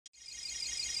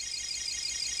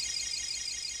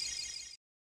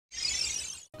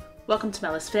Welcome to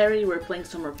Malice Fairy. We're playing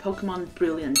some more Pokemon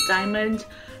Brilliant Diamond.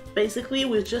 Basically,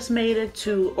 we just made it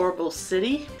to Oreburgh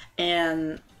City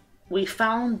and we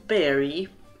found Barry.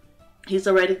 He's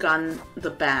already gotten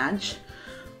the badge,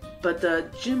 but the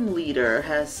gym leader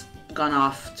has gone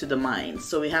off to the mines,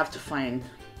 so we have to find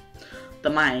the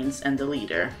mines and the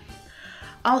leader.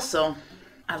 Also,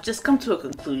 I've just come to a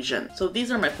conclusion. So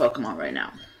these are my Pokemon right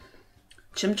now.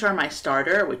 Chimchar, my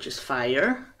starter, which is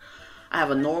fire. I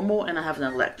have a normal and I have an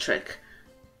electric.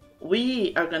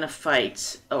 We are gonna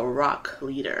fight a rock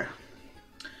leader.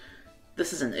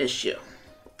 This is an issue.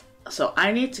 So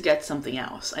I need to get something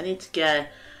else. I need to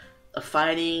get a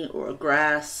fighting or a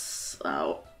grass.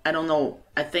 I don't know.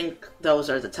 I think those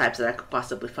are the types that I could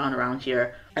possibly find around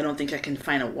here. I don't think I can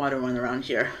find a water one around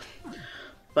here.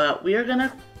 But we're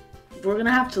gonna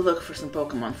have to look for some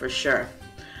Pokemon for sure.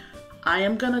 I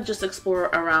am gonna just explore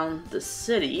around the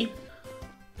city.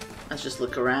 Let's just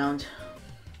look around.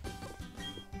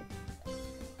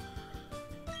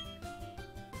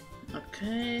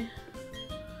 Okay.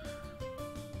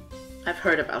 I've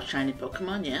heard about shiny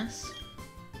Pokemon, yes.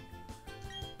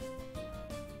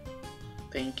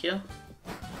 Thank you.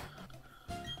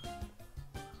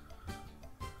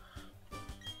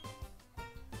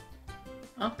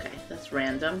 Okay, that's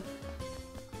random.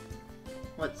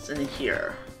 What's in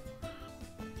here?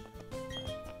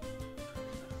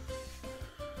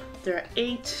 There are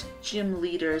 8 gym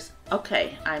leaders.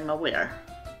 Okay, I'm aware.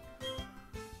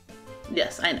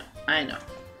 Yes, I know.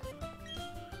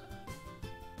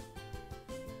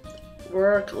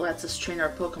 Roark lets us train our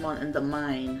Pokemon in the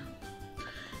mine.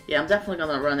 Yeah, I'm definitely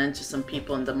gonna run into some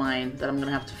people in the mine that I'm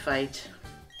gonna have to fight.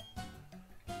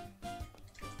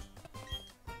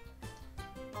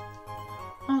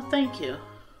 Oh, thank you.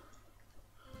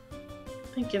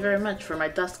 Thank you very much for my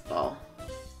Dusk Ball.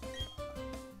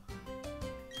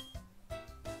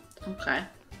 Okay.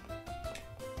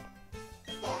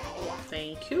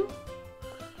 Thank you.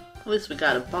 At least we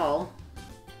got a ball.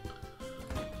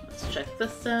 Let's check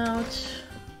this out.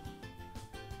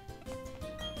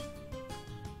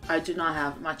 I do not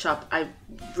have Machop. I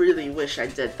really wish I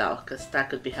did though, because that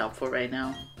could be helpful right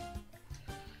now.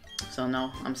 So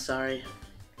no, I'm sorry.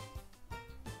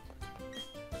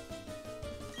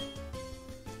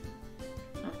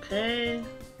 Okay.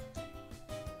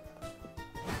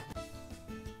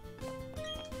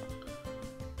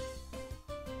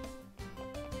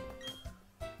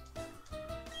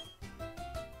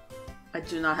 I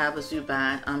do not have a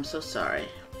Zubat. I'm so sorry.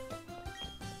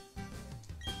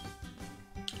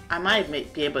 I might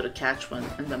be able to catch one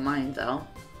in the mine though.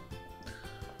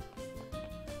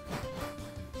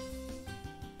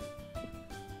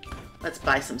 Let's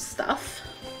buy some stuff.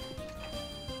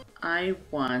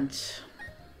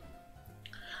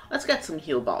 Let's get some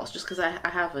heal balls just because I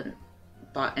haven't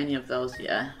bought any of those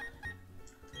yet.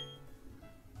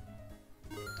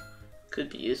 Could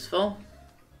be useful.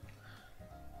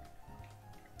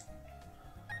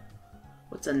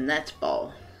 What's a net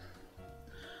ball?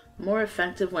 More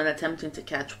effective when attempting to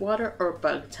catch water or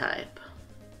bug type.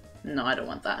 No, I don't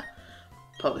want that.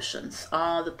 Potions.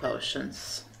 All the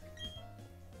potions.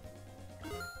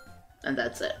 And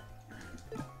that's it.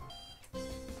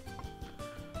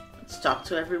 Let's talk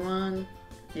to everyone.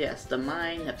 Yes, the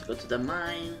mine. Have to go to the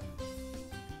mine.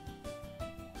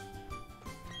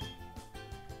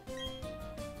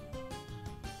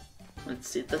 Let's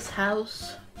see this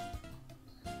house.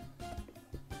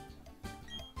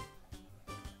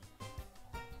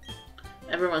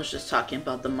 Everyone's just talking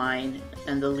about the mine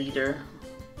and the leader.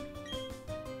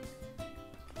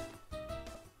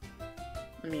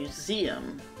 A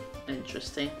museum.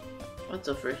 Interesting. What's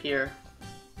over here?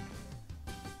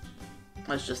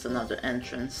 That's just another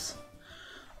entrance.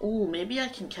 Ooh, maybe I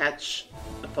can catch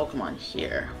a Pokemon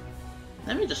here.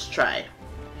 Let me just try.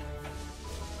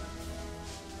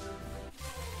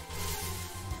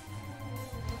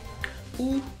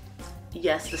 Ooh.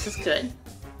 Yes, this is good.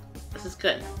 This is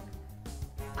good.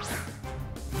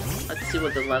 Let's see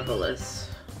what the level is.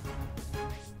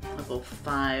 Level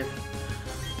 5.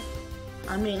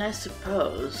 I mean, I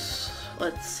suppose.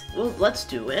 Let's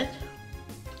do it.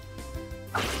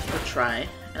 Or try,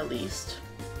 at least.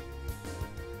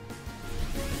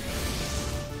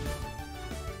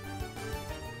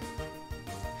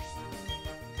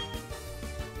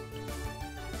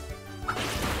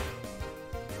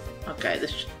 Okay,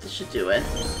 this should do it.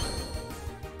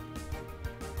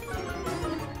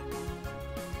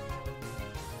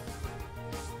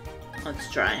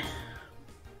 Let's try.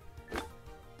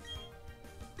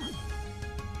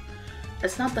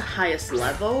 It's not the highest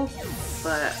level,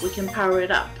 but we can power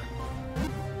it up.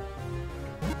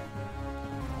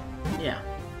 Yeah.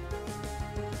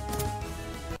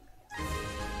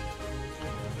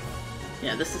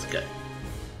 Yeah, this is good.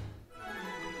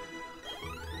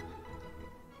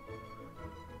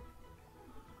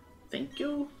 Thank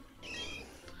you.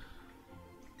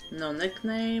 No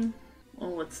nickname. Oh,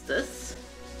 what's this?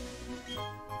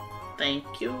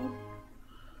 Thank you.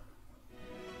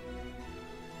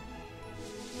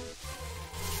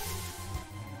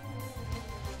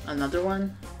 Another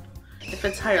one? If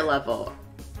it's higher level,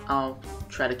 I'll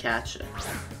try to catch it.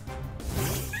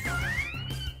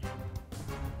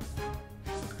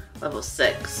 Level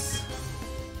 6.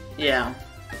 Yeah.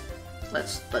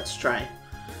 Let's try.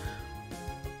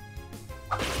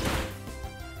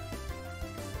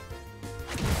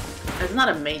 There's not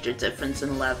a major difference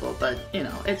in level, but you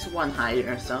know, it's one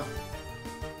higher, so.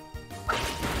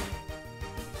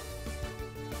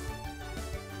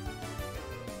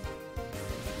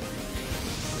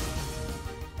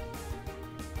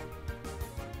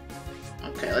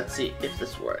 Okay, let's see if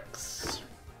this works.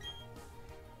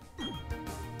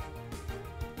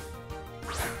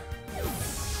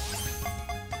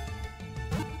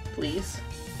 Please.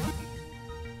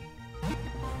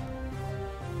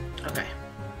 Okay.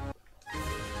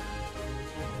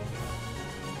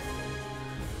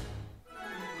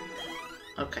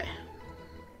 Okay.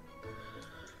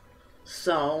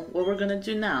 So, what we're gonna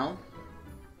do now,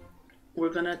 we're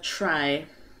gonna try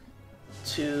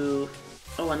to...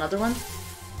 Oh, another one?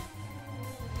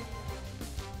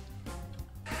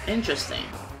 Interesting.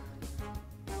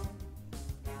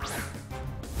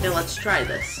 Yeah, let's try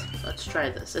this. Let's try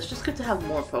this. It's just good to have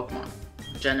more Pokemon,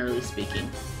 generally speaking.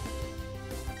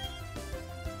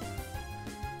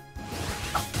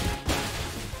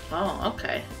 Oh,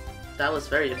 okay. That was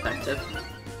very effective.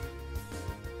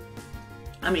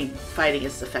 I mean, fighting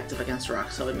is effective against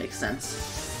rock, so it makes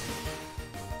sense.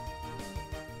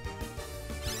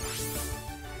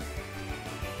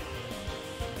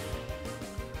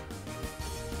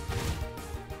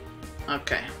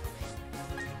 Okay.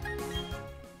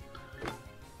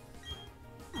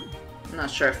 I'm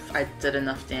not sure if I did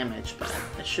enough damage, but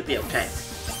it should be okay.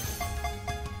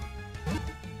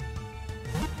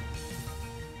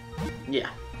 Yeah.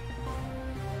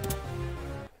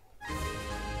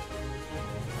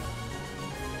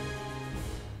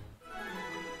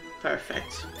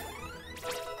 Perfect.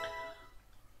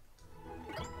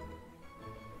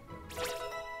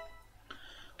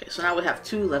 Okay, so now we have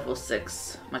 2 level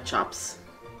 6 Machops.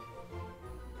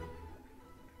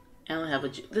 And we have a...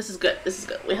 This is good, this is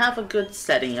good. We have a good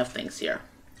setting of things here.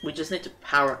 We just need to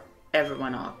power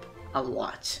everyone up a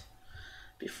lot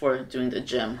before doing the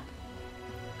gym.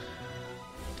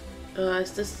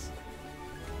 Is this...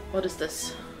 What is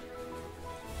this?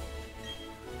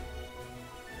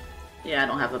 Yeah, I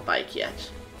don't have a bike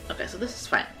yet. Okay, so this is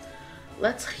fine.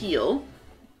 Let's heal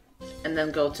and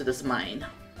then go to this mine.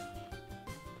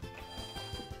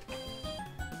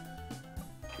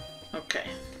 Okay.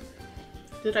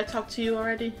 Did I talk to you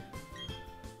already?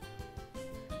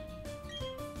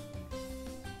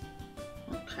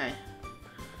 Okay.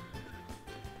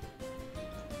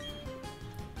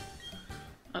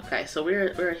 Okay, so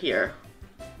we're here.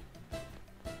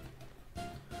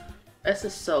 This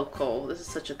is so cool. This is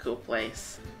such a cool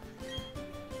place.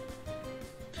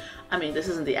 I mean, this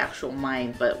isn't the actual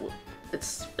mine, but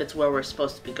it's where we're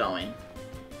supposed to be going.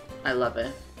 I love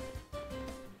it.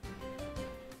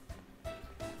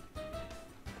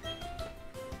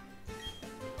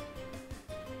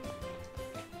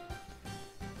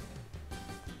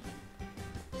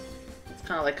 It's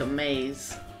kind of like a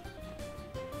maze.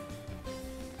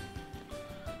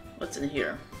 What's in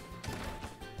here?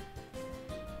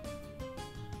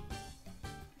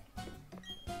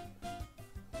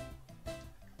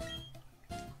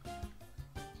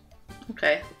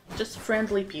 Okay, just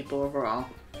friendly people overall.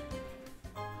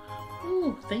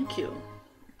 Ooh, thank you.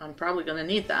 I'm probably gonna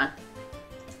need that.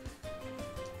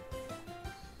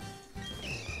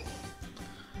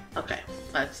 Okay,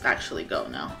 let's actually go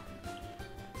now.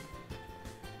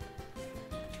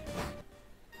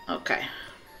 Okay.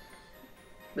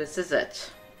 This is it.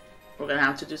 We're gonna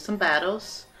have to do some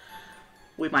battles.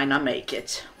 We might not make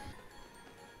it.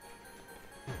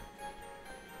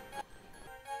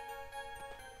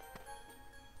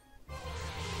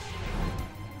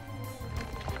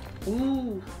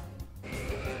 Ooh.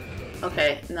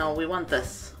 Okay, no, we want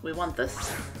this. We want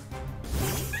this.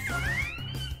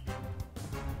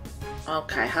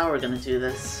 Okay, how are we gonna do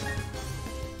this?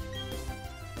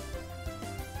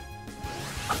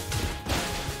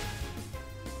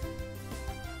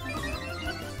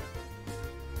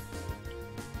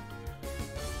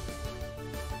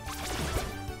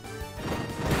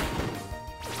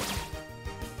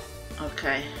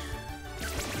 Okay.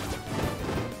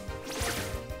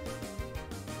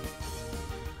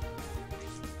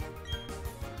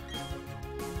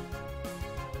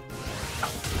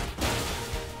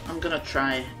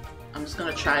 I'm just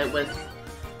gonna try it with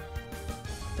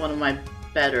one of my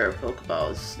better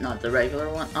Pokeballs, not the regular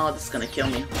one. Oh, this is gonna kill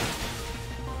me.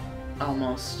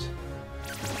 Almost.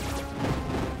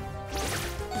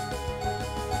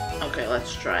 Okay,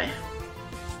 let's try.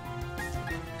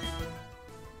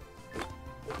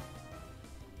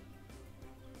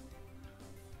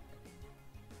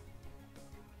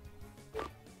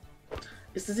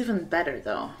 This is even better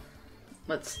though.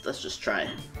 Let's just try.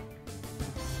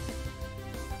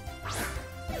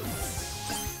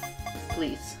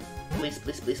 Please. Please,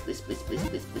 please, please, please, please, please,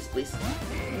 please, please, please.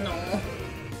 No.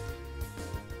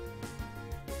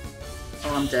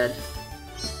 Oh, I'm dead.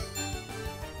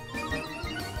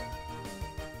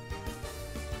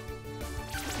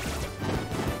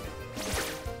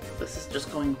 This is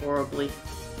just going horribly.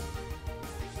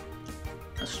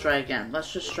 Let's try again.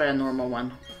 Let's just try a normal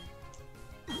one.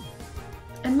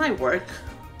 It might work.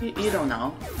 You don't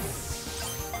know.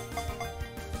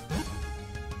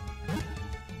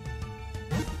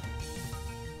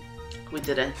 We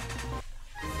did it.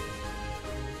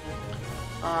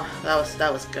 Oh,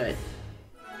 that was good.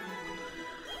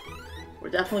 We're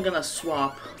definitely gonna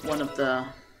swap one of the...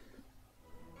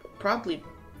 Probably...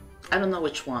 I don't know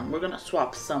which one. We're gonna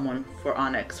swap someone for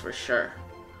Onyx for sure.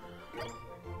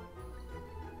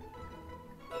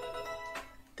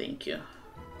 Thank you.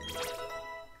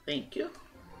 Thank you.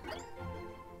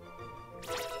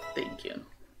 Thank you.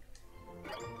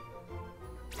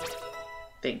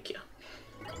 Thank you.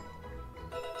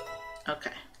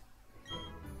 Okay.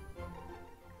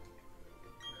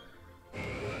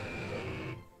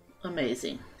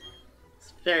 Amazing.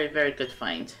 It's very, very good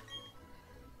find.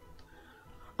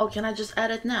 Oh, can I just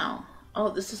add it now? Oh,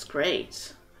 this is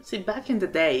great. See, back in the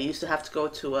day, you used to have to go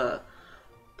to a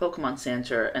Pokemon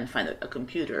Center and find a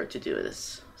computer to do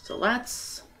this. So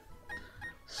let's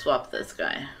swap this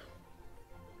guy.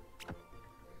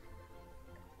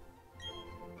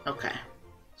 Okay.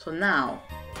 So now,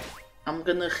 I'm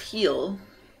gonna heal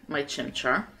my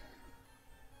Chimchar.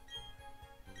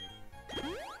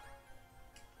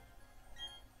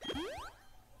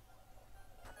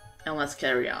 And let's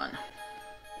carry on.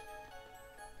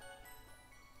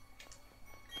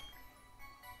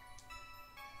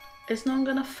 Is no one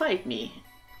gonna fight me?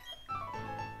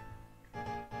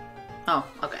 Oh,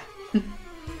 okay.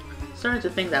 Started to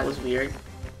think that was weird.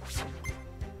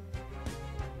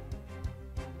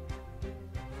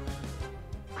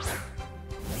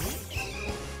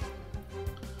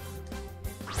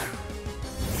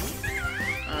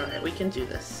 Alright, we can do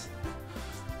this.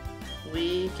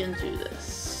 We can do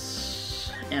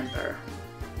this. Ember.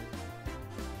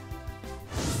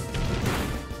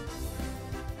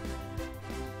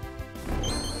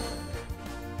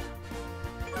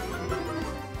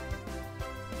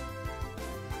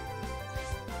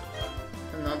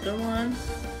 Another one.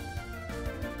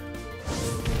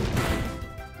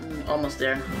 Almost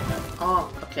there. Oh,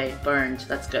 okay, burned.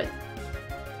 That's good.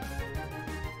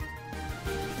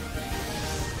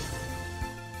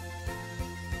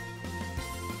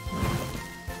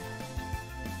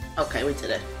 Okay, we did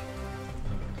it.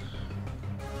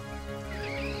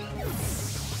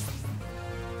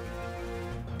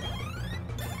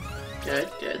 Good,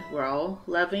 good. We're all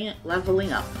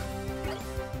leveling up.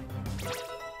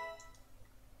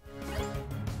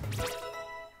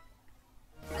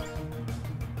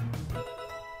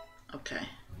 Okay.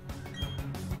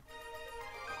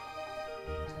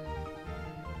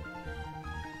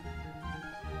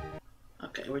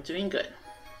 Okay, we're doing good.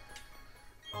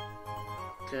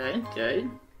 Good, good.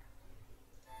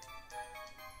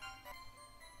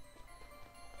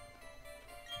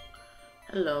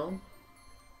 Hello.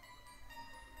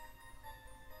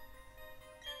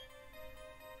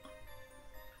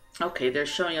 Okay, they're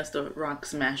showing us the Rock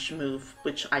Smash move,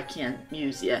 which I can't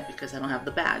use yet because I don't have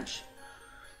the badge.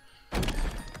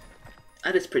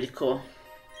 That is pretty cool.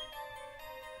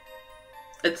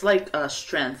 It's like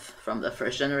Strength from the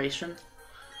first generation.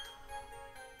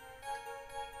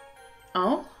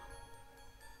 Oh?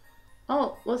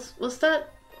 Oh, was that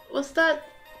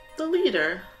the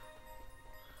leader?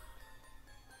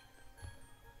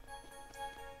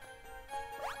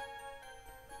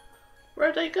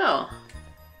 Where'd they go?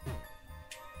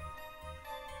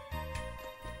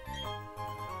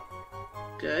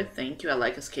 Good, thank you. I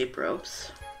like escape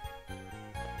ropes.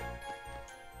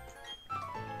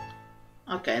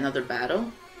 Okay, another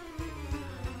battle.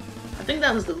 I think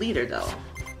that was the leader though.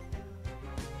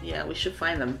 Yeah, we should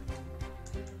find them.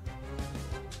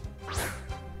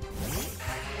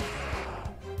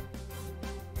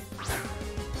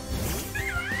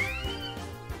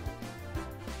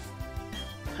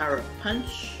 Power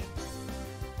Punch.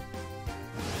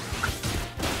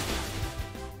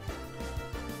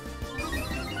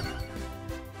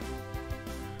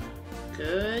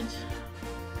 Good.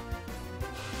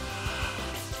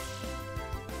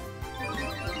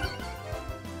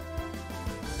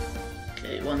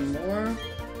 Okay, one more.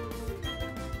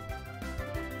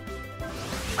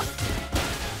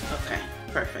 Okay,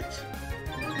 perfect.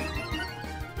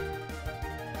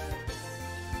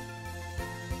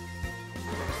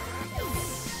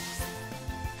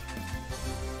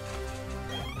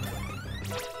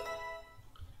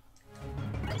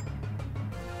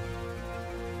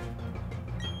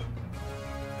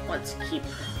 Let's keep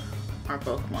our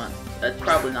Pokemon. That's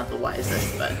probably not the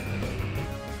wisest, but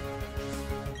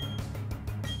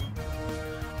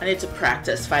I need to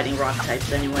practice fighting rock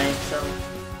types anyway, so.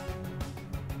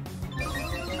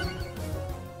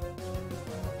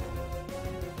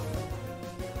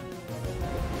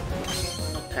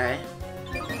 Okay.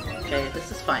 Okay,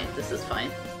 this is fine. This is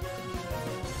fine.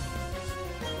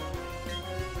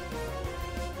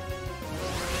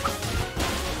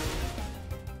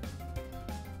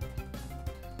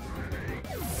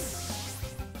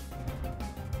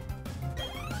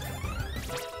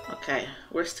 Okay,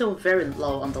 we're still very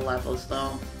low on the levels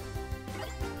though.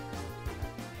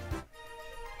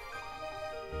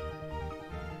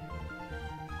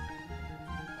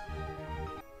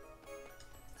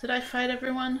 Did I fight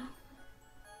everyone?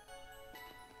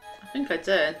 I think I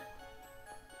did.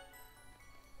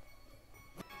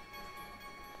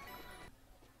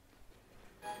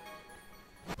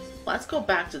 Let's go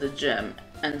back to the gym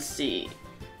and see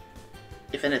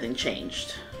if anything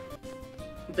changed.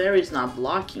 Barry's not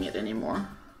blocking it anymore.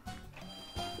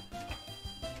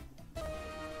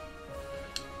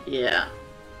 Yeah,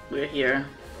 we're here.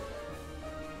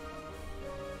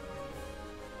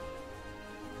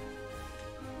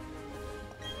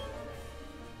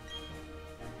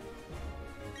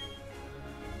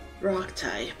 Rock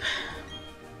type.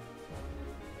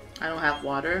 I don't have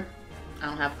water. I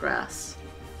don't have grass.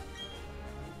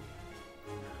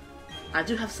 I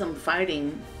do have some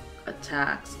fighting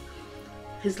attacks.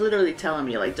 He's literally telling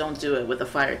me, like, don't do it with a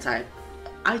fire type.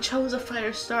 I chose a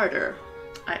fire starter.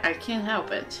 I can't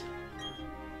help it.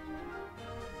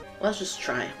 Let's just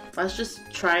try. Let's just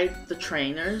try the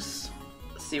trainers.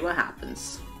 See what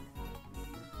happens.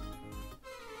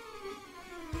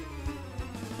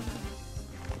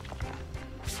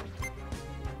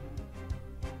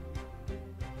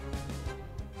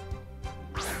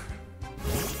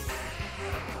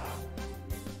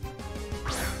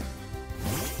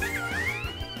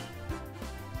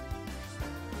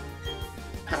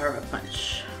 Power up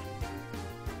punch.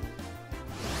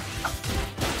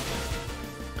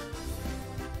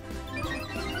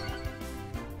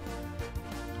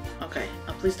 Okay,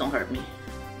 please don't hurt me.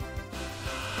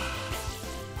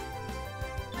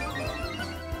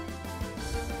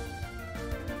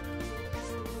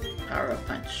 Power up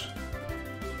punch.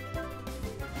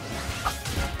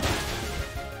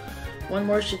 One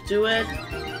more should do it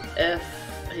if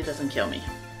he doesn't kill me.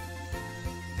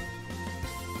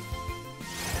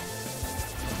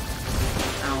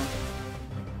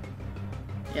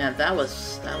 Yeah, that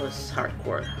was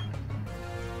hardcore.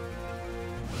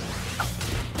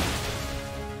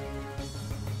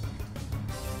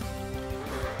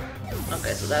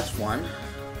 Okay, so that's one.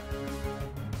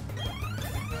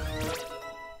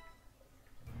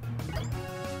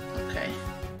 Okay.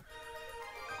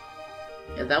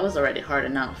 Yeah, that was already hard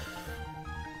enough.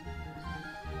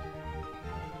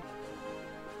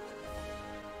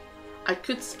 I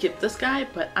could skip this guy,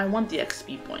 but I want the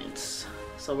XP points.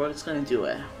 So we're just gonna do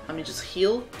it. Let me just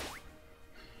heal.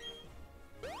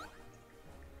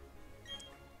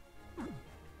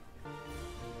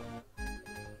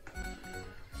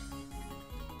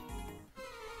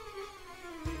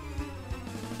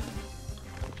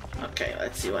 Okay,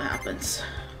 let's see what happens.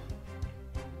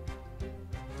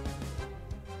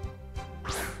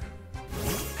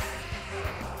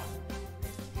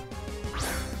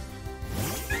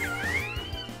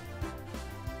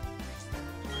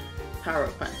 Power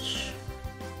punch.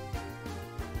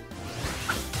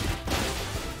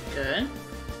 Good.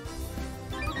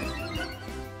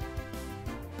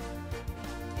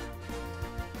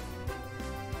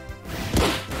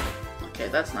 Okay,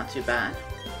 that's not too bad.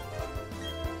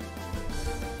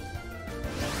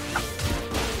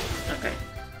 Okay.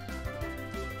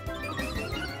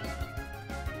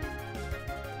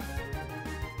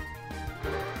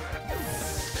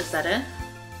 Is that it?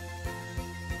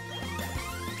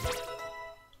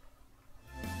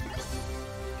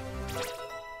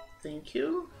 Thank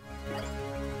you.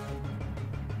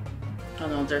 Oh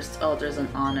no, there's an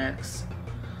Onyx.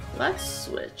 Let's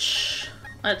switch.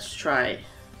 Let's try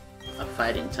a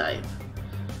fighting type.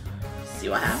 See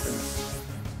what happens.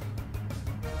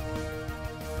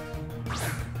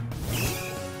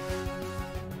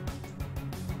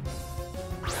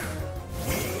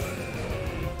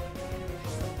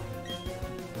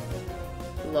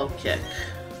 Low kick.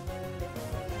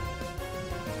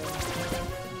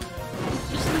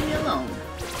 Just leave me alone.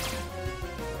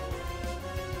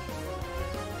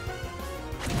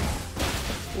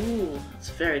 Ooh, that's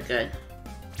very good.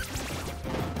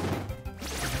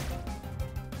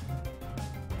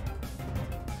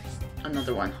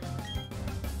 Another one.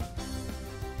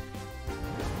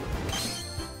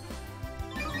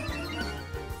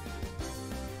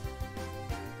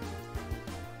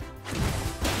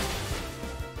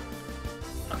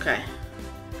 Okay,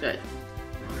 good.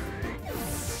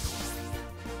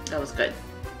 That was good.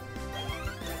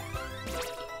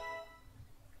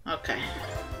 Okay.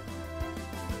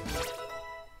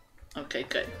 Okay,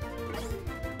 good.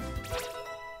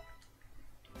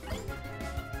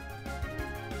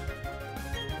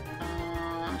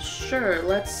 Sure,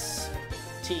 let's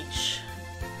teach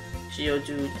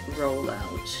Geodude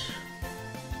rollout.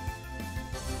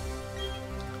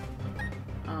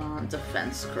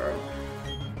 Defense curl.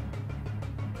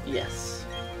 Yes.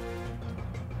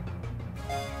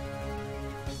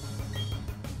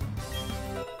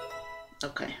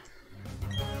 Okay.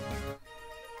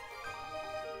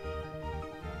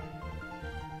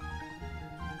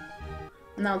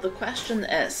 Now the question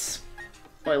is,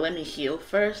 wait, let me heal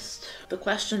first. The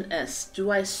question is,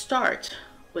 do I start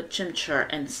with Chimchar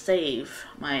and save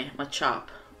my Machop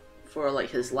for like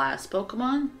his last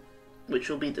Pokemon, which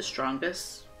will be the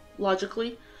strongest,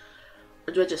 logically?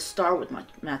 Or do I just start with my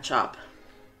Machop?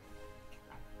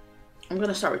 I'm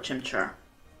gonna start with Chimchar.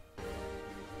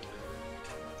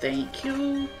 Thank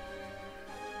you.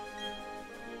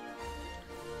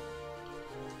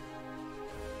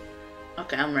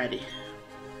 Okay, I'm ready.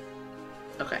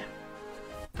 Okay.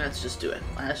 Let's just do it.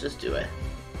 Let's just do it.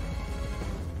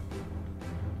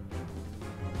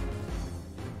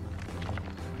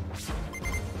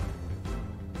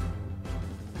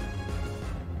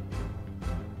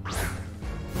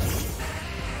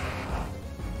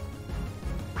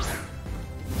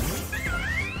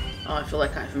 Oh, I feel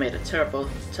like I've made a terrible,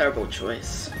 terrible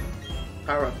choice.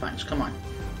 Power Up Punch, come on.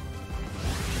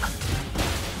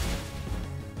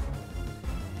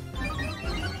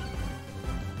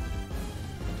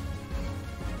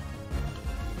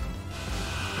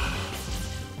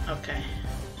 Okay.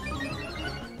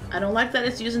 I don't like that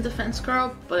it's using Defense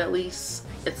Curl, but at least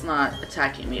it's not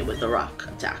attacking me with the rock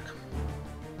attack.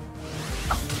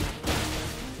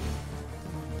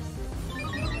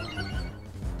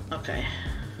 Okay.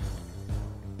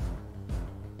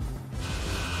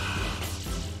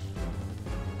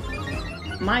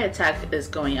 My attack is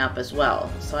going up as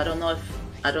well, so I don't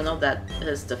know that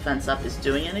his defense up is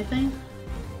doing anything.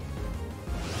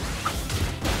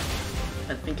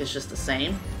 I think it's just the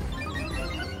same.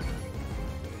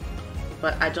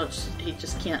 But he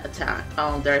just can't attack.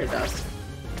 Oh, there he goes.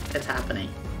 It's happening.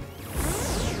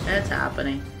 It's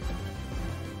happening.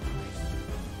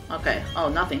 Okay. Oh,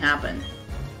 nothing happened.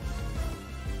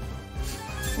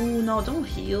 Ooh, no, don't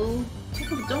heal.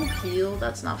 Don't heal.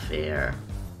 That's not fair.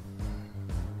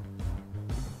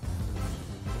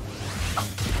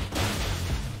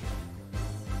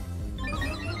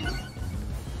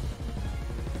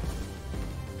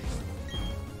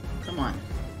 Come on.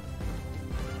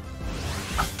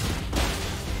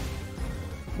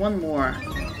 One more.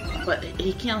 But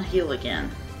he can't heal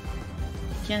again.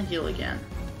 He can't heal again.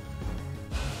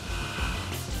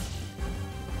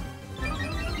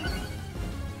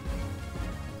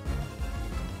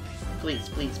 Please,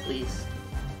 please, please.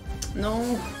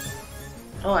 No.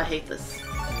 Oh, I hate this.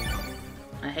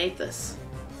 I hate this.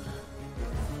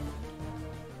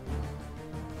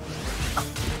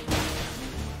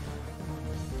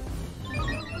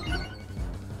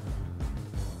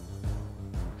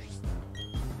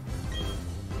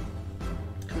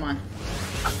 Come on.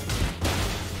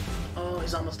 Oh,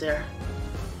 he's almost there.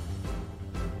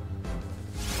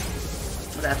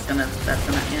 That's gonna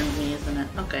end me, isn't it?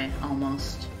 Okay,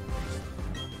 almost.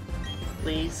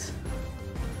 Please.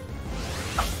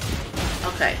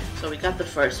 Okay, so we got the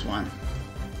first one.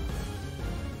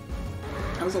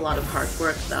 That was a lot of hard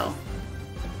work, though.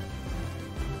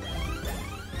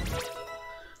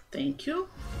 Thank you.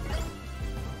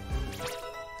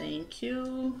 Thank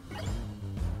you.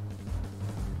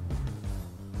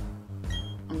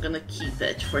 I'm gonna keep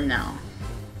it for now.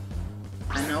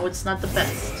 I know it's not the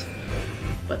best,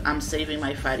 but I'm saving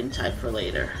my fighting type for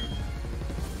later.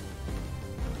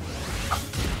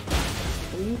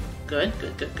 Ooh, good,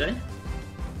 good, good, good.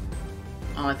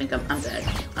 Oh, I think I'm dead.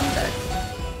 I'm dead.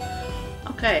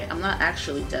 Okay, I'm not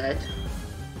actually dead.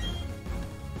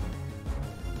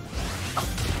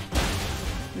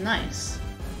 Nice.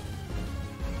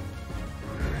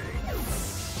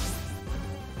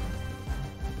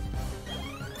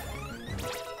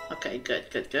 Okay, good,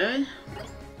 good, good.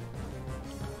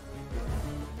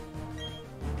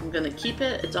 I'm gonna keep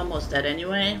it. It's almost dead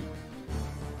anyway.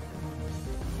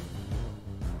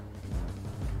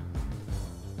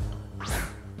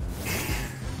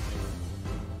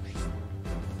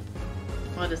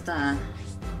 What is that?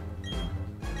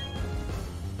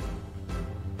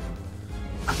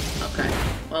 Okay,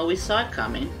 well, we saw it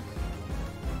coming.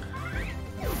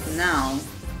 Now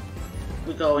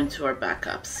we go into our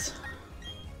backups.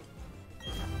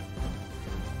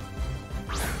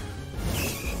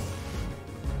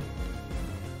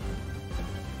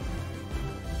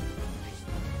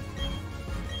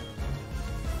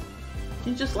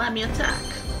 You just let me attack.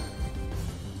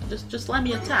 Just let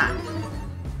me attack.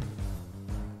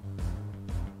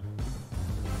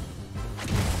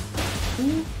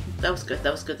 Ooh, that was good,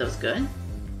 that was good, that was good.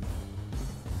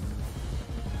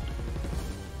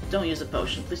 Don't use a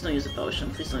potion. Please don't use a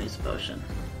potion. Please don't use a potion.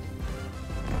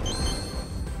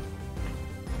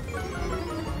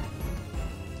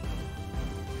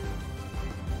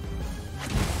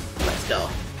 Let's go.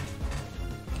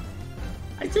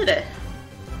 I did it.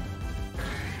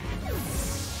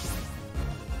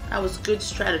 That was good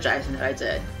strategizing that I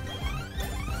did.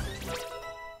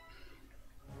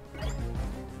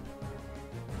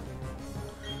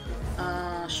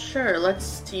 Sure,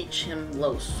 let's teach him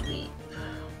low sweep.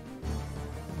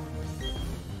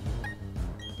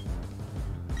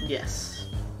 Yes.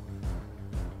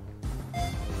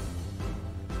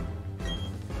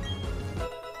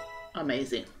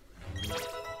 Amazing.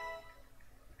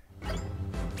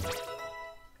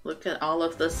 Look at all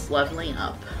of this leveling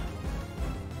up.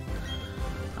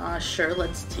 Sure,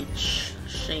 let's teach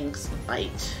Shink's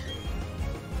Bite.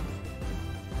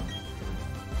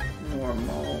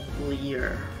 Normal,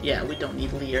 Leader. Yeah, we don't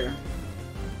need Leader.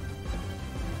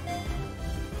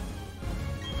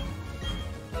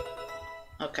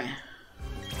 Okay.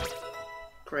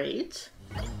 Great.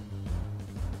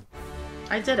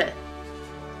 I did it.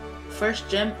 First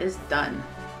gym is done.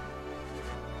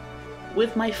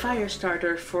 With my fire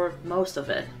starter for most of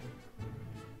it.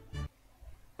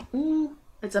 Ooh,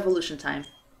 it's evolution time.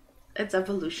 It's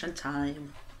evolution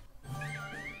time.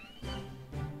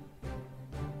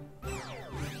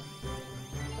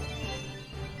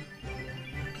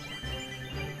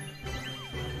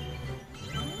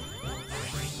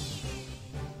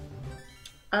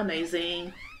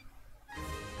 Amazing.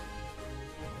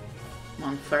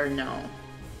 Monferno.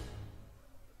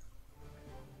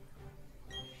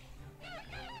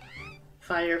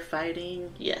 Firefighting.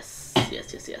 Yes,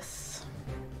 yes, yes, yes.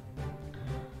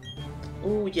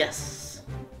 Oh, yes.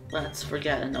 Let's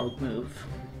forget an old move.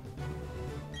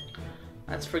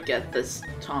 Let's forget this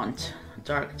taunt,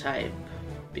 dark type,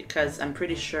 because I'm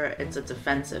pretty sure it's a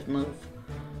defensive move.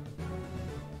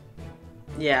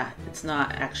 Yeah, it's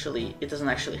not actually, it doesn't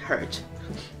actually hurt.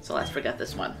 So let's forget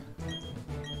this one.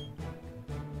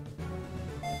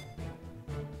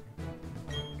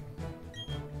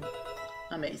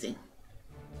 Amazing.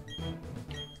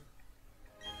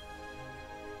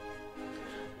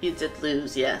 You did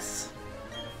lose, yes.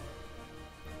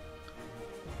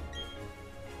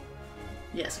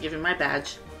 Yes, give me my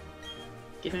badge.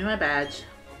 Give me my badge.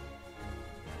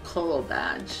 Colo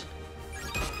badge.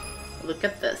 Look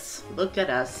at this. Look at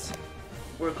us.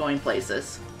 We're going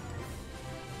places.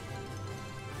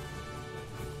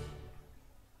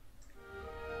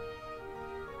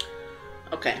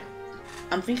 Okay.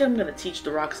 I'm thinking I'm gonna teach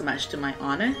the Rock Smash to my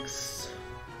Onyx.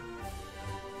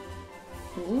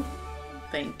 Ooh,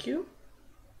 thank you.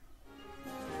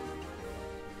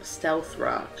 Stealth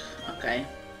Rock. Okay.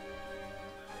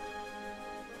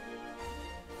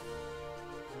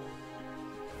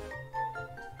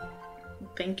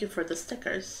 Thank you for the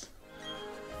stickers.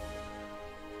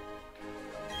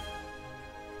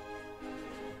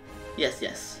 Yes,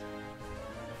 yes.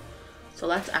 So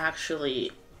let's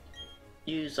actually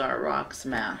use our Rock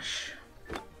Smash.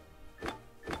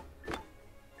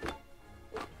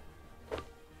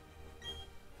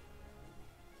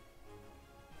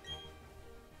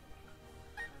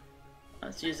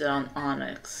 Let's use it on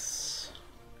Onyx.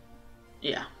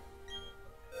 Yeah.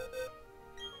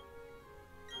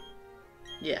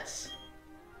 Yes.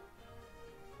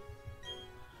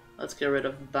 Let's get rid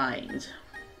of Bind.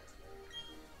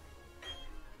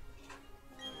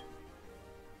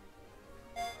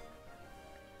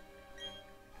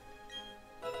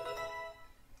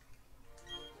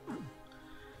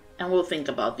 And we'll think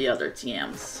about the other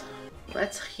TMs.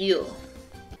 Let's heal.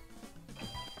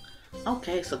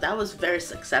 Okay, so that was very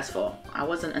successful. I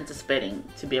wasn't anticipating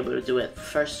to be able to do it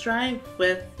first try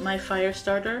with my fire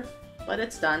starter, but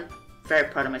it's done. Very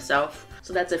proud of myself.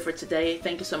 So that's it for today.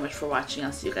 Thank you so much for watching.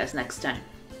 I'll see you guys next time.